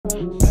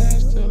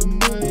Fast to the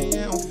money,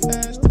 yeah, I'm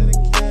fast to the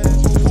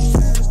cash.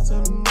 Fast to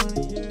the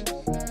money, yeah,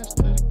 fast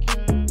to the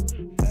cash.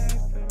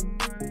 Fast to the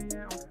money,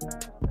 yeah, I'm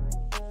fast.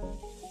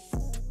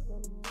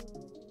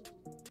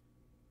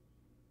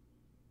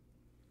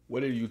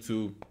 What up,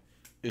 YouTube?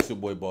 It's your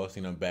boy Bossni,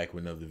 and I'm back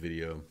with another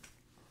video.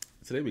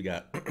 Today we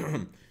got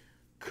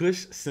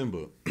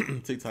Kushsimba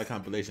TikTok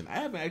compilation. I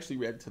haven't actually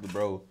reacted to the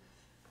bro.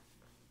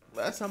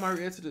 Last time I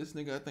reacted to this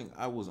nigga, I think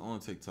I was on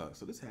TikTok,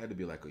 so this had to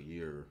be like a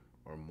year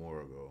or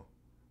more ago.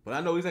 But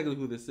I know exactly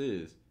who this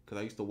is because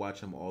I used to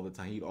watch him all the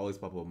time. He'd always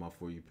pop up on my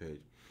For You page.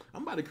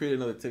 I'm about to create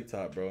another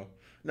TikTok, bro.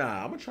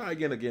 Nah, I'm gonna try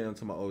again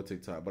into my old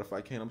TikTok, but if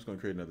I can, I'm just gonna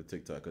create another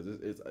TikTok because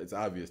it's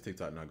obvious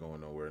TikTok not going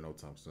nowhere no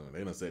time soon.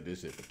 They done said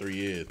this shit for 3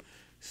 years,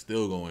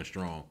 still going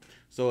strong.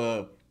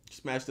 So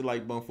smash the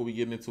like button before we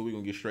get into it. We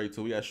gonna get straight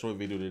to it. We got a short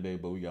video today,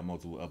 but we got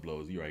multiple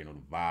uploads. You already know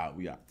the vibe.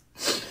 We got.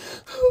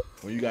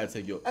 When you gotta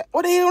take your...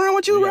 What the hell wrong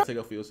with you, bro? You gotta take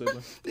up for your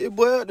sibling? This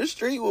boy up the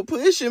street was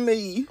pushing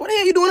me. What the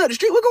hell you doing up the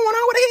street? What going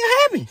on? What the hell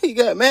happened? He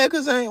got mad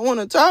because I ain't want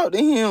to talk to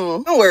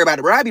him. Don't worry about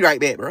it, bro. I'll be right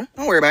back, bro.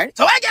 Don't worry about it.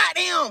 So I got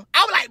him.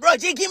 I was like, bro,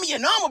 just give me your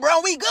number,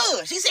 bro. We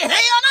good. She said, hell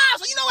no.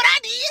 So you know what I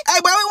did?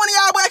 Hey, bro, one of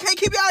y'all boy can't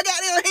keep y'all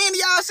goddamn hand to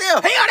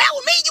y'allself. Hell, that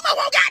was me. You might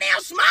want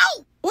goddamn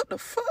smoke. What the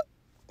fuck?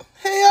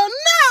 Hell no,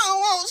 I don't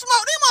want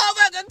smoke. Them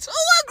motherfuckers too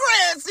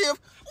aggressive.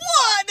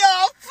 What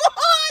the fuck,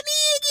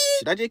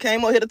 nigga? I just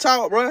came up here to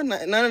talk, bro. None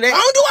of that. I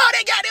don't do all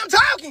that goddamn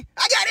talking.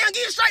 I goddamn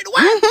get straight to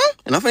work.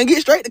 And I'm finna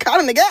get straight to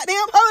calling the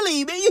goddamn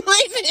police, man. You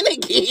ain't finna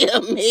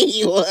kill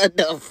me. What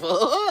the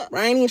fuck? Bro,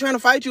 I ain't even trying to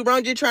fight you, bro.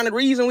 I'm just trying to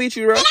reason with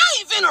you, bro. And I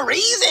ain't finna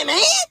reason, man.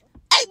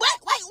 Hey, wait.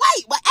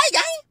 Hey,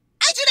 gang.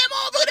 Ain't you that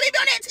motherfucker that be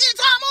on that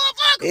TikTok,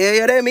 motherfucker?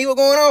 Yeah, that me. What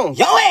going on?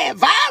 Yo, ass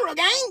viral,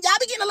 gang. Y'all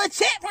be getting a little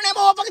chat from that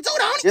motherfucker too,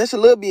 don't it? Just a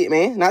little bit,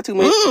 man. Not too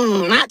much.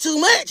 Not too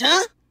much,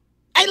 huh?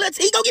 Hey, let's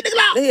see. Go get the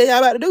Glock. What the hell y'all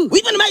about to do?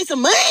 We finna make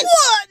some money.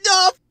 What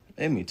the?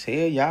 Let me tell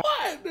y'all.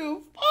 What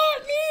the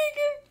fuck,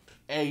 nigga?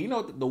 Hey, you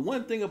know, the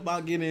one thing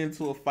about getting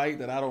into a fight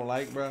that I don't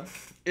like, bro,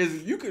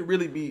 is you could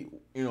really be,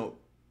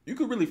 you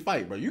could really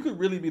fight, bro. You could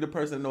really be the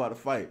person that know how to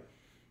fight.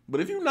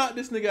 But if you knock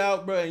this nigga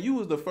out, bro, and you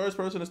was the first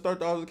person to start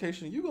the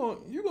altercation, you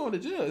going to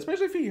jail.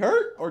 Especially if he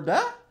hurt or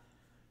die,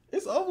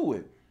 it's over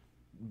with.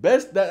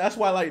 That's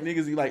why, like,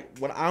 niggas be like,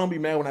 when I don't be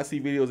mad when I see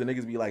videos and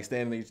niggas be like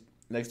standing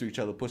next to each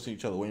other, pushing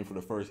each other, waiting for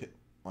the first hit,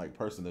 like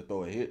person to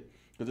throw a hit,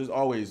 because there's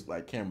always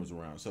like cameras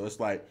around. So it's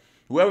like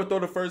whoever throw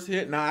the first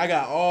hit. Now I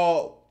got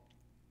all,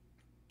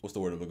 what's the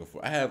word I'm looking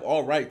for? I have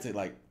all right to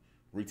like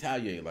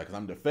retaliate, like, cause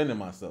I'm defending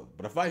myself.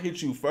 But if I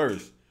hit you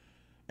first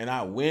and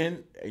I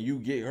win and you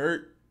get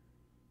hurt,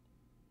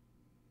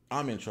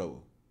 I'm in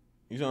trouble.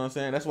 You know what I'm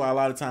saying? That's why a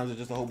lot of times it's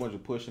just a whole bunch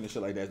of pushing and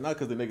shit like that. It's not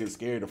because the nigga's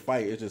scared to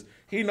fight. It's just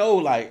he know,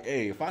 like,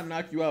 hey, if I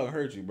knock you out and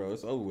hurt you, bro,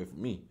 it's over with for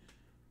me.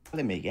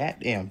 Let me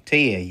goddamn tell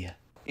you.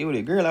 It was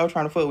a girl I was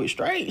trying to fuck with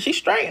straight. She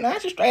straight now.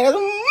 She straight as a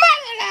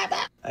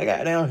mother. I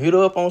goddamn hit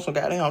her up on some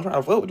goddamn trying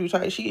to fuck with you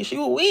type shit. She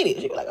was with it.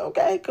 She was like,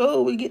 okay,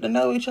 cool. We get to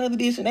know each other,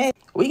 this and that.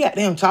 We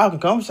goddamn talking,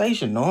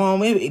 conversation,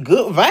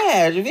 good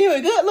vibes. You feel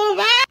me? Good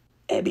little vibe.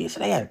 That bitch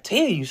said, I gotta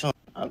tell you something.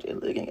 I'm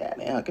just looking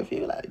goddamn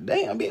confused. Like,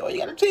 damn, bitch, what you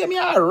gotta tell me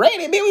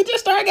already? Bitch, we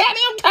just started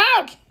goddamn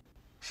talking.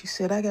 She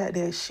said, I got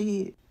that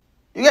shit.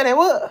 You got that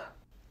what?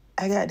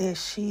 I got that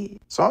shit.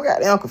 So I'm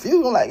goddamn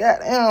confused. I'm like,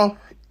 goddamn,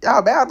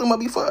 y'all bathroom must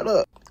be fucked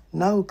up.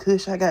 No,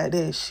 Kush, I got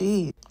that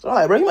shit. So I'm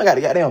like, bro, you might got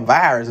the goddamn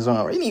virus or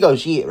something, bro. You need to go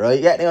shit, bro.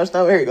 You goddamn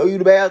stomach hurt. Go use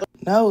the bathroom.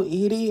 No,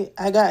 idiot.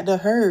 I got the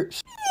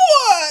herpes.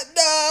 What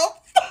the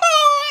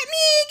fuck,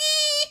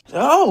 nigga?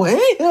 Oh,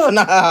 hell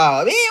no.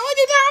 Man, what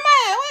you talking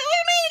about? What do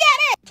you mean you got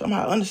that? So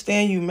I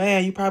understand you,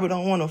 man. You probably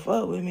don't want to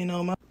fuck with me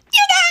no more. You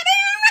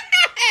goddamn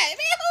right.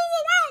 Man, who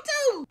would want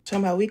to?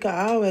 Talking about we could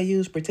always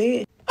use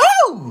protect.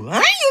 Oh, I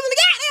ain't using the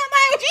goddamn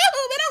thing with you,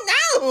 but I'm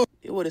gone.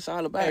 It's what it's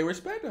all about. Hey,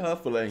 respect to her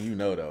for letting you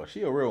know, though.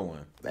 She a real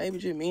one. Baby,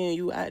 just me and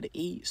you out to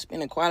eat,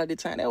 spending quality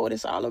time. That's what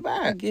it's all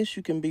about. I guess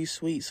you can be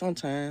sweet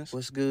sometimes.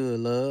 What's good,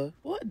 love?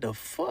 What the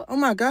fuck? Oh,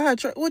 my God.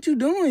 What you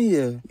doing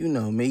here? You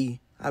know me.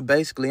 I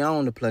basically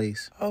own the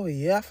place. Oh,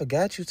 yeah, I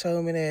forgot you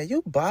told me that.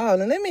 You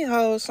ballin'. Let me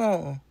hold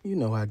something. You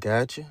know I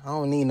got you. I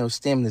don't need no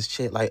stimulus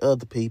check like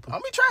other people.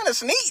 I'm be trying to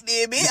sneak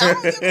there, bitch. I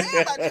don't give a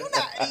damn about you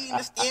not needing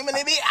the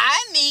stimulus, bitch.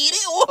 I need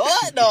it.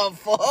 What the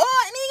fuck?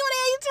 Nigga, what the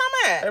hell you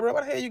talking about? Hey, bro,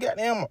 what the hell you got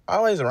them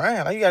always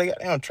around? Like you got to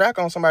goddamn track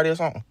on somebody or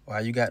something. Why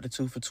you got the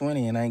 2 for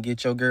 $20 and I ain't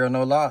get your girl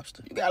no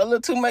lobster? You got a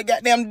little too much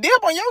goddamn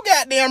dip on your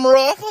goddamn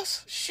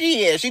ruffles.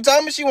 Shit, she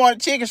told me she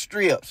wanted chicken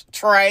strips.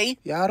 Trey.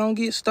 Y'all don't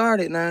get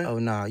started now. Oh,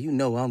 nah, you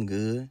know I'm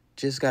good.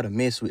 Just gotta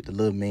mess with the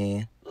little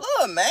man.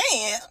 Little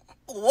man?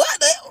 What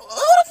the? Who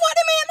the fuck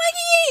that man think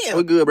he is?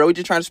 We good, bro. We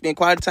just trying to spend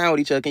quality time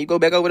with each other. Can you go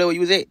back over there where you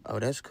was at? Oh,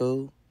 that's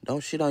cool.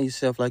 Don't shit on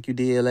yourself like you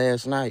did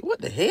last night.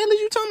 What the hell is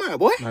you talking about,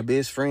 boy? My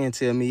best friend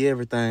tell me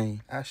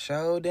everything. I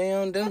sure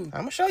damn do.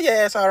 I'ma show your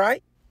ass, all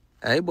right.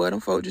 Hey, boy, them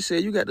folks just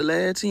said you got the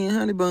last 10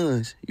 honey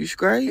buns. You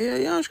straight? Hell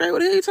yeah, I'm straight. What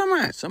the hell you talking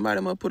about? Somebody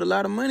must put a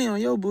lot of money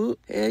on your book.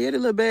 Hell yeah, the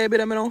little bad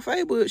bitch I met on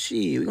Facebook.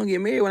 Shit, we gonna get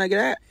married when I get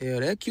out. Hell,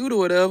 that cute or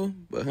whatever.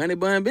 But Honey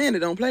Bun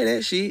Bandit don't play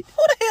that shit. Who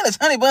the hell is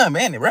Honey Bun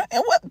Bandit, bro?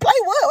 And what? Play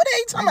what? What the hell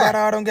you talking about?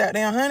 Got all them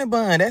goddamn honey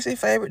bun. That's his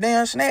favorite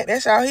damn snack.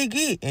 That's all he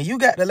get. And you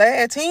got the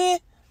last 10?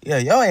 Yeah,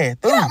 your ass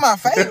through. Get out my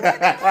face.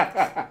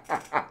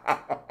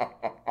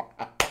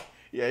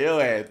 Yeah,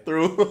 your ass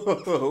through.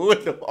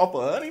 What the off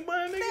a honey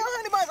bun, nigga? Damn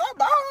honey buns. I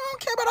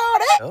don't care about all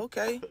that.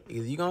 Okay,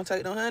 either you gonna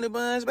take them honey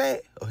buns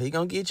back, or he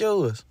gonna get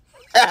yours.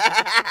 Hey,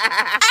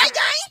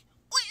 gang.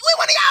 We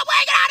one of y'all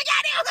boys get all the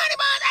goddamn honey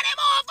buns out that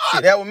motherfucker.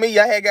 Shit, that was me.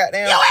 I had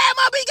goddamn. Your ass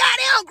must be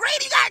goddamn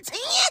great. You got 10.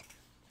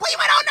 But you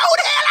might don't know who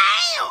the hell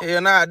I am.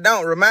 Hell nah,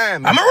 don't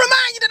remind me. I'ma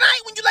remind you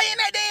tonight when you lay in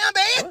that damn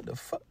bed. What the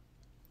fuck?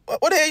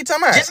 What the hell you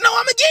talking about? Just know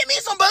I'ma get me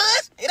some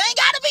buns. It ain't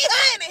gotta be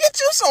honey. Get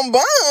you some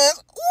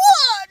buns.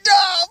 What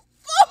the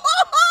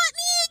fuck,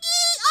 nigga?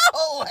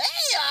 Oh,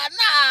 hell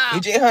nah.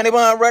 You just honey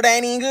bun, brother,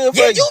 ain't even good for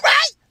Yeah, you. you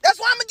right. That's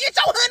why I'ma get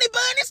your honey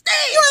bun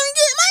instead. You ain't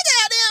getting my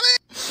goddamn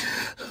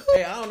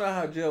Hey, I don't know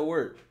how jail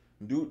works.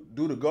 Do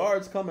the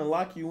guards come and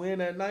lock you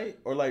in at night,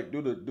 or like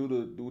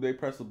do they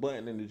press a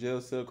button and the jail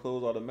cell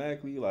close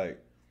automatically? Like,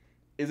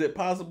 is it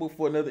possible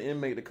for another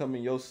inmate to come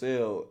in your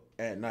cell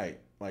at night,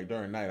 like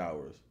during night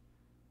hours?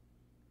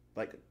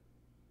 Like,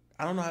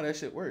 I don't know how that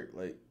shit work.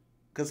 Like,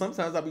 cause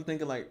sometimes I be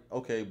thinking like,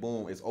 okay,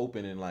 boom, it's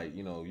open and like,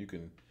 you know, you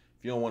can,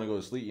 if you don't want to go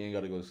to sleep, you ain't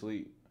got to go to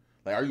sleep.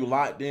 Like, are you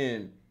locked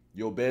in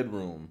your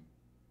bedroom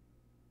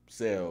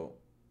cell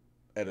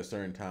at a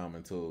certain time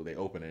until they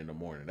open it in the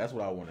morning? That's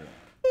what I want to know.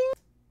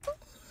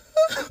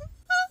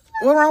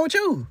 What wrong with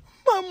you?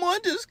 My mom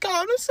just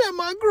called and said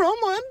my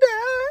grandma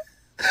died.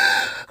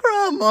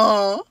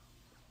 Grandma,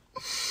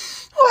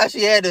 why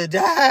she had to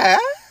die?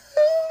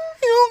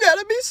 You don't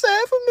gotta be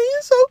sad for me.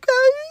 It's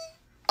okay.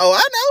 Oh,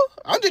 I know.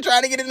 I'm just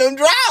trying to get in them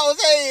drawers.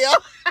 Hell.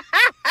 What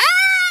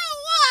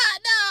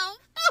the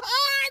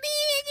fuck,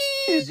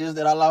 nigga? It's just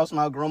that I lost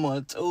my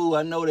grandma too.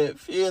 I know that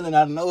feeling.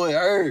 I know it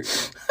hurt.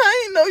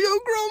 I ain't know your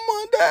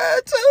grandma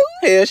died too.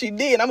 Hell, she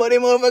did. I'm on that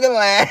motherfucking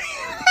line.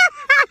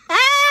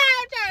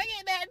 I'm trying to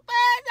get that pussy.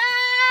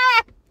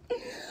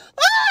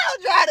 Oh, I'm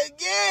trying to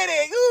get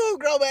it. Ooh,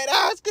 grandma,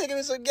 I was cooking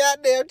me some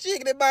goddamn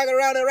chicken and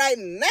macaroni right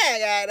now,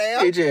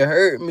 goddamn. It just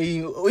hurt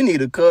me. We need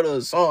to cut her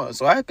a song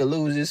so I could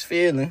lose this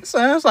feeling.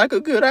 Sounds like a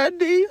good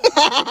idea.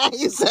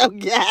 You so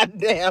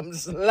goddamn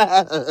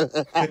slow.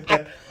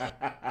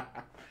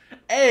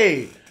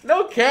 Hey,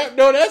 no cap,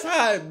 though. That's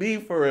how it be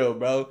for real,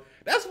 bro.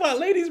 That's why,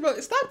 ladies, bro,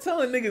 stop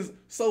telling niggas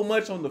so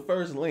much on the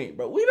first link,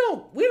 bro. We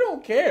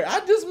don't care.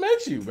 I just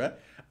met you, bro.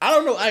 I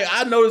don't know.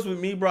 I noticed with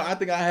me, bro. I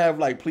think I have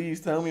like,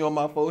 please tell me on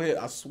my forehead.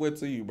 I swear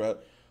to you, bro.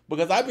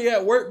 Because I be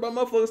at work, bro.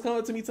 Motherfuckers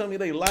coming to me, telling me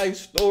they life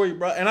story,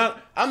 bro. And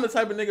I'm the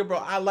type of nigga, bro.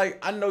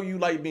 I know you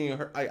like being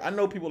heard. I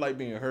know people like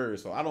being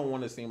heard, so I don't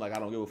want to seem like I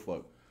don't give a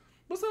fuck.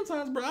 But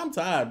sometimes, bro, I'm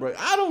tired, bro.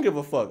 I don't give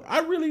a fuck. I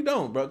really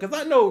don't, bro. Because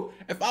I know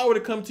if I were to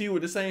come to you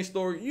with the same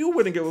story, you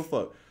wouldn't give a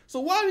fuck. So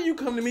why do you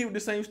come to me with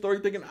the same story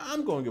thinking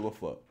I'm going to give a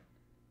fuck?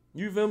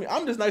 You feel me?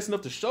 I'm just nice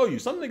enough to show you.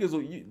 Some niggas,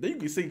 you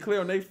can see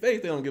clear on their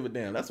face they don't give a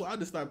damn. That's why I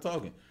just stopped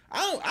talking.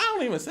 I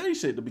don't even say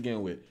shit to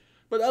begin with.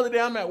 But the other day,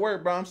 I'm at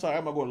work, bro. I'm sorry.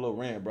 I'm going to go a little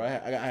rant, bro. I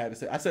had to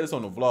say. I said this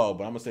on the vlog,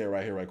 but I'm going to say it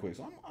right here right quick.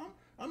 So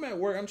I'm at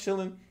work. I'm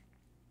chilling.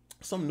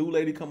 Some new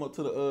lady come up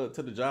to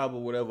the job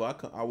or whatever.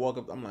 I walk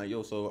up. I'm like,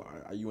 yo, so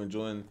are you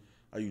enjoying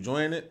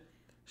it?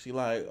 She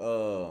like,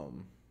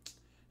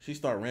 she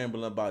start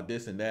rambling about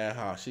this and that,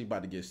 how she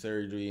about to get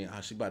surgery and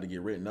how she about to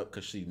get written up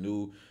because she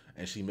knew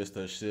and she missed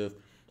her shift.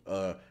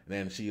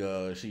 Then she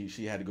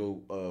had to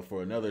go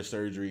for another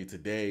surgery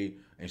today,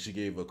 and she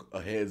gave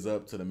a heads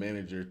up to the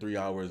manager 3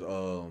 hours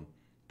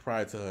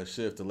prior to her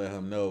shift to let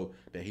him know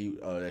that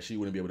that she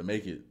wouldn't be able to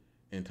make it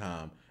in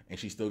time, and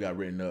she still got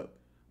written up.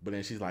 But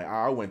then she's like,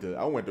 I went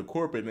to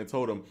corporate and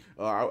told them,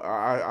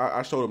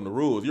 I showed them the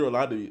rules. You're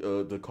allowed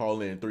to call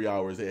in 3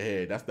 hours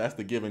ahead. That's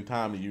the given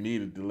time that you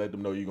needed to let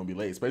them know you're gonna be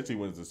late, especially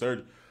when it's a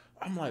surgery.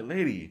 I'm like,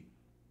 lady,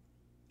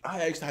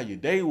 I asked how your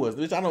day was,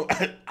 bitch.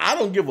 I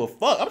don't give a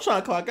fuck. I'm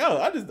trying to clock out.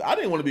 I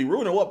didn't want to be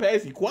rude and walk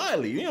past you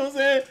quietly. You know what I'm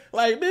saying?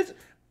 Like, bitch,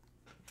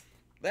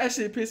 that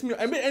shit pissed me off.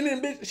 And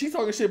then, bitch, she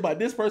talking shit about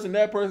this person,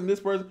 that person, this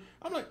person.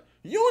 I'm like,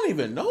 you don't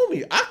even know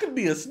me. I could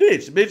be a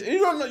snitch, bitch. You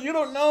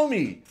don't know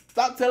me.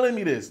 Stop telling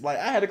me this. Like,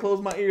 I had to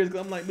close my ears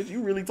because I'm like, bitch,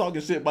 you really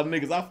talking shit about the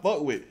niggas I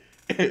fuck with.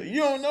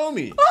 You don't know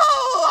me.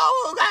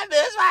 Oh, got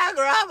this my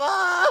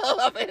grandma.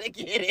 I'm gonna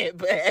get it,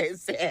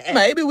 pussy.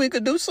 Maybe we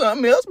could do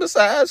something else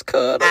besides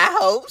cuddle. I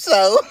hope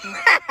so.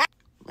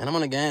 Man, I'm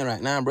on the game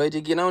right now, bro.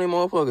 Just get on him,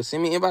 motherfucker.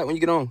 Send me an invite when you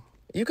get on.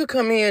 You could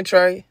come in,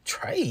 Trey.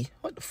 Trey?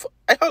 What the fuck?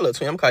 Hey, hold up,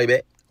 twin. I'm call you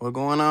back. What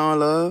going on,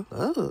 love?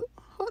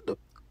 What the...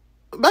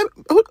 Baby,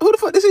 who the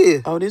fuck this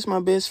is? Oh, this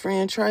my best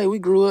friend, Trey. We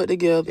grew up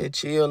together. Yeah,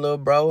 chill, little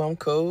bro. I'm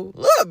cool.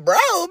 Look, bro. But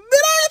I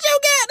ain't your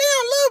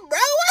goddamn little bro.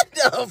 What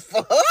the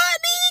fuck,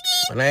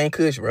 nigga? My name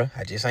Kush, bro.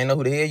 I just ain't know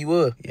who the hell you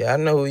were. Yeah, I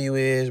know who you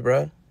is,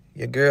 bro.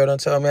 Your girl done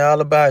told me all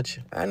about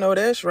you. I know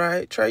that's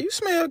right. Trey, you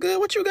smell good.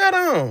 What you got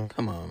on?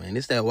 Come on, man.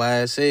 This that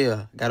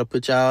YSL. Gotta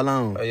put y'all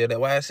on. Oh, yeah, that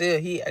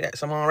YSL heat. I got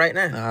some on right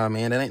now. Nah,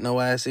 man, that ain't no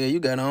YSL you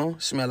got on.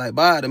 Smell like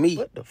bar to me.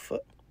 What the fuck?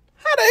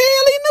 How the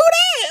hell he knew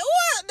that?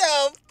 What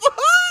the fuck?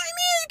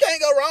 You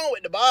can't go wrong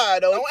with the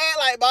bar, though. Don't act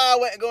like bar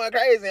wasn't going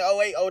crazy in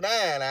 08, 09.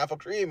 Now, for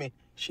me.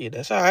 Shit,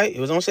 that's all right. It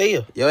was on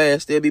sale. Your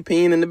ass still be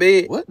peeing in the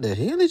bed. What the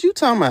hell is you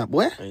talking about,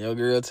 boy? And your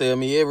girl tell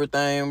me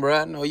everything, bro.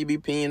 I know you be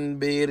peeing in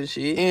the bed and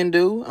shit. And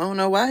dude, I don't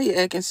know why he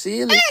acting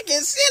silly.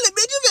 Acting silly,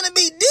 bitch. You finna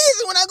be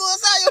dizzy when I go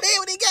inside your head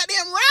with these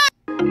goddamn ride.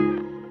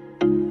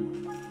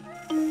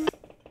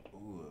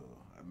 Ooh,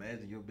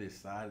 imagine your bitch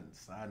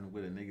siding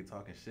with a nigga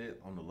talking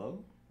shit on the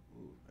low.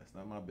 Ooh, that's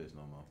not my bitch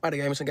no more. They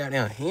gave me some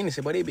goddamn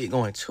Hennessy, but they be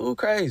going too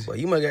crazy. But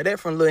you must got that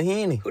from Lil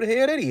Henny. Who the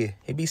hell that is?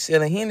 He be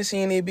selling Hennessy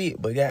in that bit,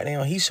 but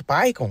goddamn, he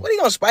spike him. What he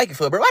gonna spike it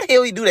for, bro? Why the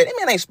hell he do that? That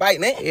man ain't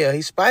spiking that. Yeah,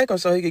 he spike him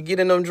so he could get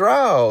in them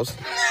draws. Hey,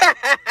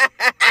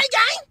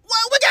 gang,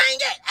 what gang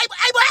get? Hey,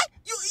 boy,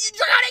 you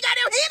drink all that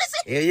goddamn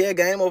Hennessy? Yeah,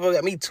 gang, over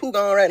got me 2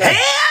 gone right now.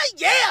 Hell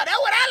yeah, that's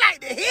what I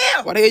like to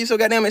hear. Why the hell you so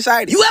goddamn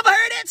excited? You ever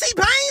heard that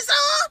T-Pain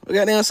song? What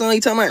goddamn song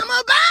you talking about?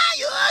 I'ma buy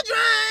you a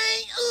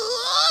drink.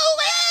 Ooh,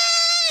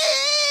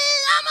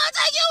 I'ma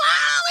take you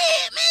home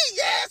with me.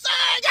 Yes,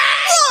 sir,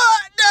 gang.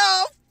 What the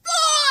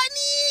fuck,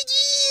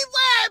 nigga?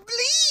 Boy,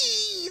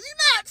 please. You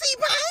not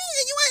T-Pain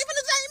and you ain't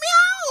finna take me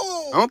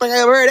home. I don't think I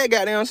ever heard that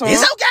goddamn song.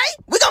 It's okay.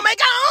 We gonna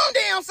make our own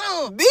damn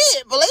song.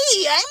 Bitch,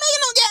 please. I ain't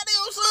making no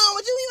goddamn song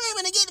with you. You ain't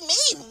finna get me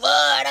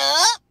butt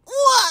up.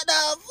 What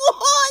the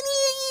fuck,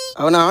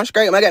 nigga? Oh, no, I'm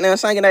straight. My goddamn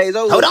singing days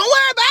over. Oh, don't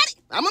worry about it.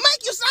 I'ma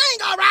make you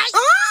sing, all right?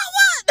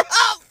 What the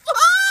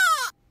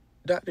fuck?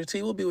 Dr.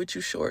 T will be with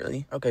you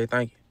shortly. Okay,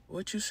 thank you.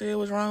 What you said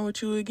was wrong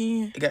with you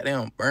again? It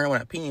goddamn burn when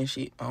I pee and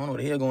shit. I don't know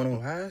what the hell going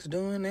on. Why is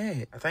doing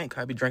that? I think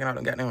I be drinking all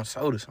them goddamn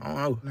sodas. I don't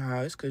know.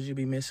 Nah, it's cause you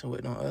be messing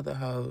with them other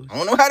hoes. I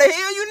don't know how the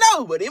hell you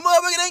know, but them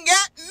motherfuckers done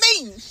got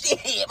me.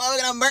 Shit,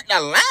 motherfucker done burnt the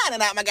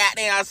lining out my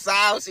goddamn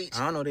sausage.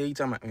 I don't know what the hell you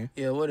talking about, man.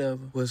 Yeah,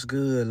 whatever. What's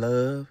good,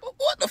 love?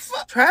 What the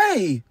fuck?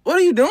 Trey, what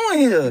are you doing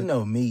here? You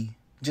know me.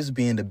 Just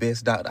being the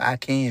best doctor I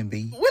can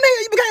be. When the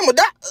hell you became a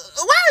doctor?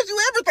 Why is you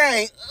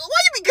everything?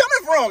 Where you be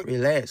coming from?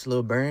 Relax,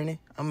 little Bernie.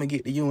 I'm gonna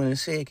get to you in a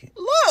second.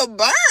 Little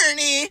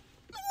Bernie?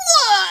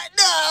 What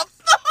the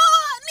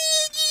fuck,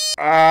 nigga?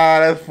 Ah,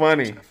 that's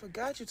funny. I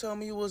forgot you told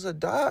me you was a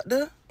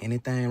doctor.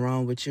 Anything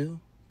wrong with you?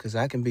 Cause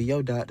I can be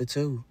your doctor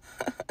too.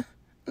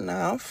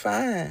 Nah, I'm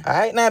fine. All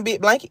right, now, big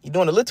blanket. You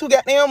doing a little too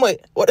goddamn much.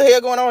 What the hell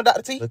going on,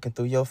 Dr. T? Looking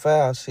through your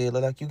file, shit,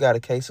 look like you got a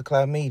case of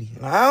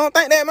chlamydia. Nah, I don't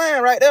think that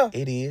mine right there.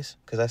 It is,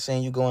 because I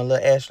seen you going to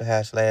Lil Ashley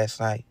house last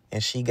night,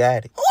 and she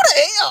got it. Who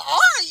the hell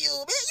are you,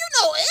 man? You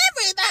know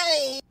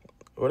everything.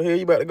 Where the hell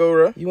you about to go,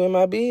 bro? You in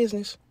my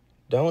business.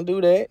 Don't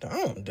do that.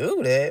 Don't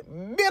do that.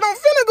 Bitch, I'm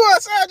finna go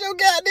outside your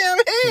goddamn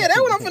head.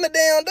 That's what I'm finna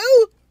damn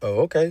do.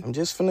 Oh, okay. I'm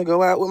just finna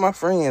go out with my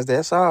friends,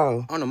 that's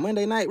all. On a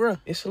Monday night, bro.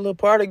 It's a little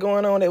party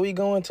going on that we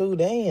going to.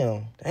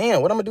 Damn,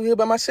 what I'm gonna do here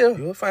by myself?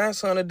 You'll find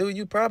something to do.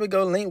 You probably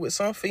go link with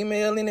some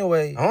female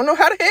anyway. I don't know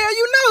how the hell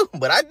you know,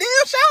 but I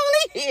damn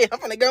surely. Yeah, I'm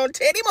finna go and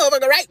tell these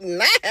motherfucker right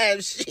now.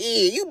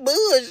 Shit, you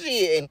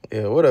bullshitting.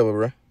 Yeah, whatever,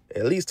 bro.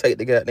 At least take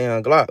the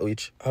goddamn Glock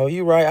with you. Oh,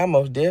 you right. I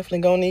most definitely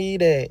gonna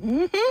need that.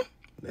 Mm-hmm.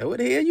 That what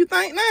the hell you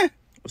think now?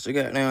 What's your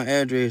goddamn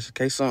address in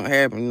case something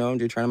happen? You know, I'm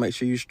just trying to make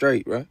sure you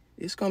straight, bro.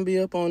 It's gonna be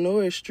up on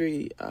North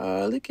Street.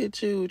 Look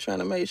at you trying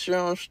to make sure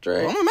I'm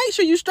straight. I'm gonna make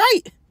sure you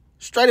straight.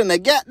 Straight in the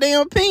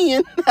goddamn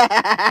pen.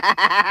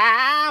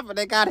 But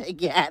they got a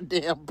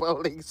goddamn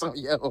police on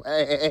your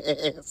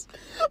ass.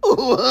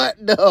 What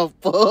the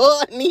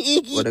fuck,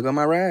 nigga? Well, there go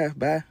my ride.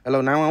 Bye. Hello,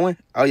 911.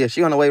 Oh, yeah,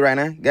 she on the way right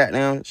now.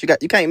 Goddamn.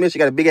 You can't miss. She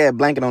got a big ass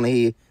blanket on her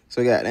head.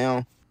 So,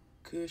 goddamn.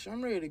 Kush,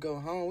 I'm ready to go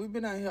home. We've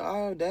been out here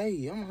all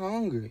day. I'm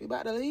hungry. You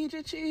about to leave?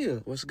 Just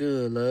chill. What's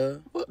good,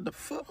 love? What the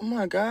fuck? Oh,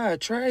 my God,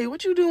 Trey,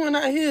 what you doing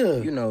out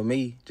here? You know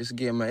me, just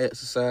getting my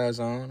exercise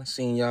on. I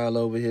seen y'all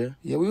over here.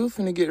 Yeah, we were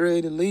finna get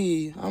ready to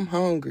leave. I'm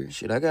hungry.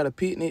 Shit, I got a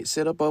picnic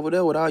set up over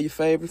there with all your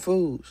favorite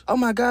foods. Oh,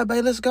 my God,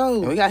 babe, let's go.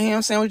 And we got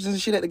ham sandwiches and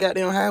shit at the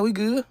goddamn house. We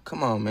good?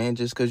 Come on, man.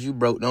 Just because you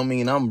broke don't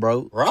mean I'm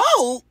broke. Broke?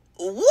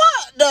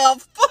 What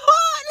the fuck,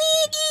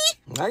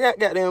 nigga? I got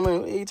goddamn,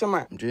 man. What you talking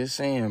about? I'm just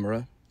saying,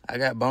 bro. I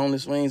got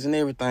boneless wings and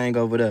everything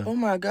over there. Oh,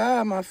 my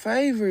God, my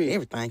favorite.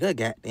 Everything good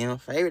goddamn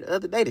favorite. The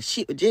other day, the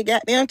shit was just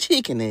goddamn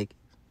chicken egg.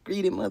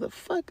 Greedy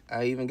motherfucker.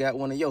 I even got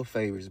one of your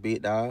favorites,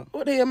 big dog.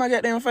 What the hell my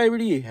goddamn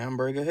favorite is?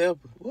 Hamburger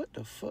helper. What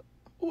the fuck?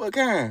 What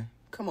kind?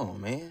 Come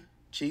on, man.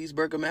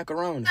 Cheeseburger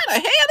macaroni. How the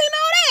hell they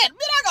know that?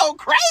 Bitch, I go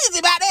crazy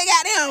about that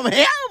goddamn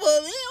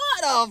hamburger, man.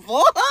 What the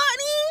fuck,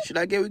 honey? Should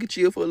I get we could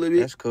chill for a little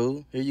bit? That's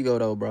cool. Here you go,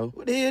 though, bro.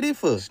 What the hell this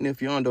for?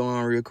 Sniff your underwear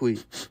on real quick.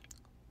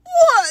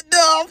 What the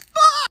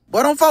fuck?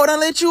 Boy, them folk done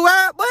let you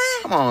out, boy.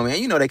 Come on,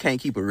 man. You know they can't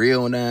keep a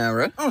real one down,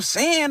 bro. I'm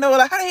saying, though,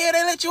 like, how the hell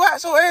they let you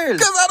out so early?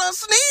 Because I done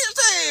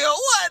snitched here.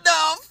 What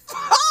the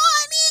fuck,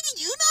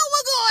 nigga? You know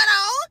what's going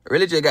on.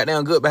 Really just got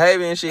down good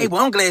behavior and shit. Hey, boy,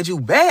 I'm glad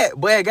you back,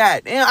 boy.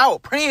 Goddamn, I was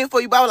praying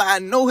for you, but I was like, I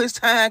know his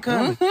time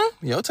coming.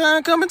 Mm-hmm. Your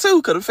time coming,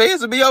 too, because the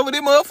feds will be over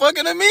this motherfucker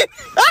in a minute.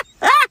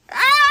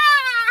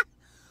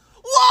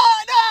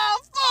 What the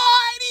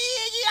fuck,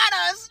 nigga? You got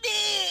a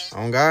snitch.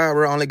 On God,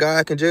 bro. Only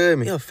God can judge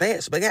me. You're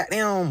fat, but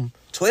goddamn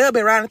 12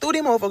 been riding through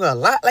them motherfuckers a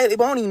lot lately,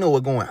 but I don't even know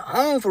what's going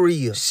on for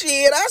real.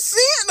 Shit, I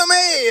sent them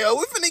hell.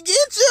 We finna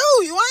get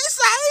you. You ain't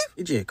safe.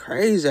 It's just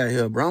crazy out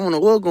here, bro. I don't know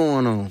what's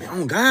going on. Man,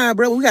 on God,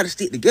 bro. We gotta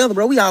stick together,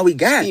 bro. We all we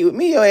got. With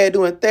me, your ass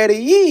doing 30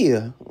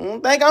 years. I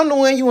don't think I'm the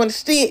one you want to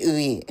stick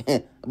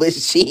with. But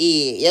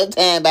shit, your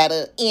time about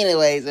up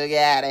anyway, so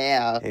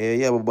goddamn. Hell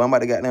yeah, but I'm about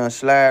to goddamn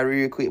slide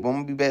real quick, but I'm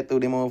gonna be back through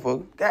them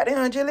motherfuckers.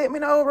 Goddamn, just let me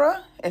know, bro.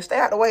 And stay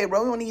out the way,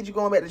 bro. We don't need you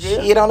going back to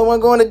jail. Shit, the only one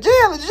going to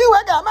jail is you.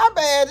 I got my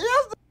badge.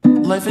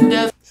 Life and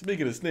death.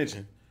 Speaking of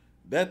snitching,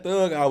 that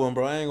Thug album,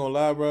 bro, I ain't gonna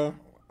lie, bro.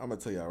 I'm gonna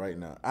tell y'all right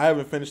now. I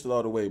haven't finished it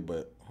all the way,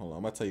 but hold on.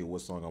 I'm gonna tell you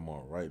what song I'm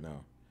on right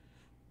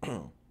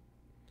now.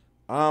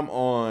 I'm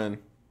on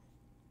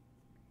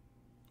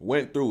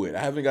Went Through It. I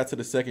haven't got to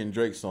the second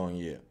Drake song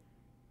yet.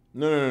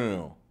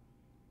 No.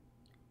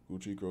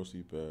 Gucci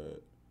Grossy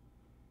Pad.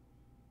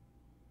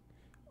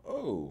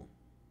 Oh.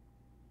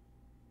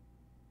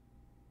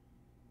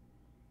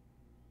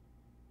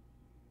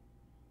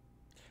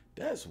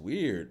 That's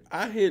weird.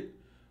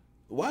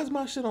 Why is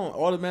my shit on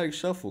automatic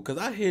shuffle? Because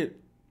I hit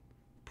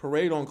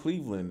Parade on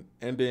Cleveland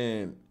and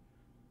then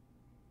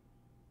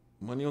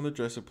Money on the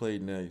Dresser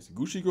played next.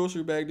 Gucci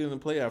Grocery Bag didn't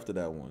play after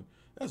that one.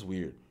 That's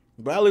weird.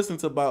 But I listened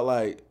to about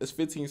it's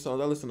 15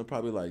 songs. I listened to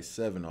probably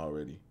 7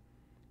 already.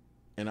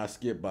 And I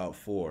skipped about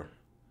 4.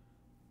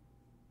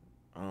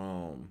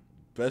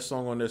 Best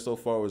song on there so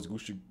far was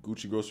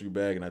Gucci Grocery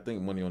Bag, and I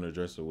think Money on the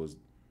Dresser was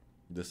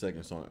the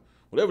second song.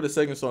 Whatever the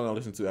second song I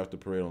listened to after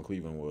Parade on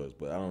Cleveland was,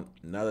 but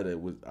now that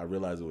I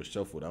realized it was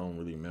shuffled, I don't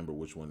really remember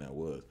which one that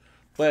was.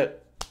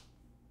 But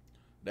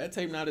that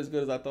tape not as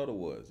good as I thought it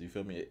was. You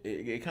feel me?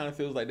 It kind of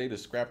feels like they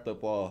just scrapped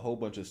up a whole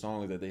bunch of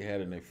songs that they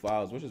had in their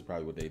files, which is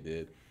probably what they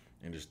did,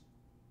 and just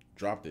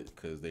dropped it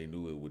because they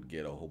knew it would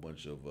get a whole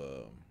bunch of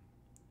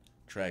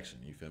traction.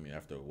 You feel me?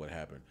 After what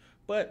happened,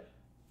 but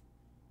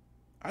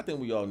I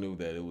think we all knew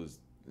that it was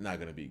not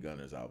gonna be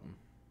Gunna's album.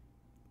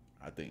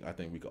 I think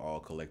we could all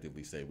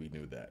collectively say we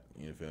knew that.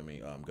 You feel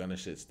me? Gunna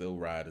shit still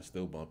riding,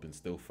 still bumping,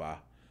 still fire,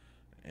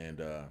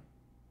 and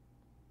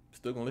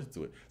still gonna listen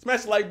to it.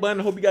 Smash the like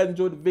button. Hope you guys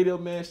enjoyed the video,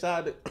 man.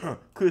 Shout out to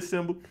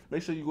Kushsimba.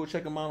 Make sure you go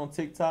check him out on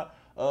TikTok.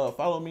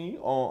 Follow me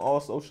on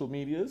all social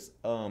medias,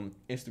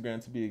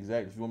 Instagram to be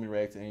exact. If you want me to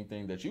react to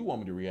anything that you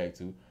want me to react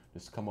to,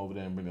 just come over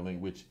there and bring the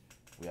link with you.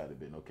 We out of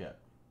bit, no cap.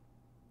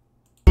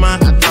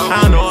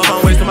 I know if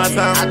I'm wasting my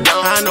time.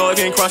 I know if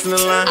you ain't crossing the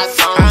line.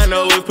 I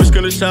know if push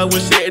gonna shove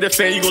when shit hit the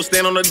fan, you gon'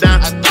 stand on the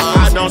dime.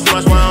 I don't see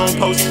much why I don't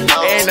post.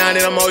 Every now and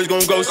then I'm always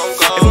gon' ghost.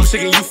 If I'm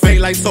sick and you fake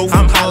like soap,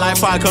 I'm high like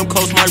fire, come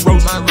close my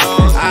roast.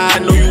 I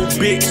know you a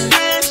bitch.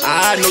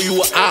 I know you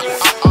a op.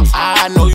 I know you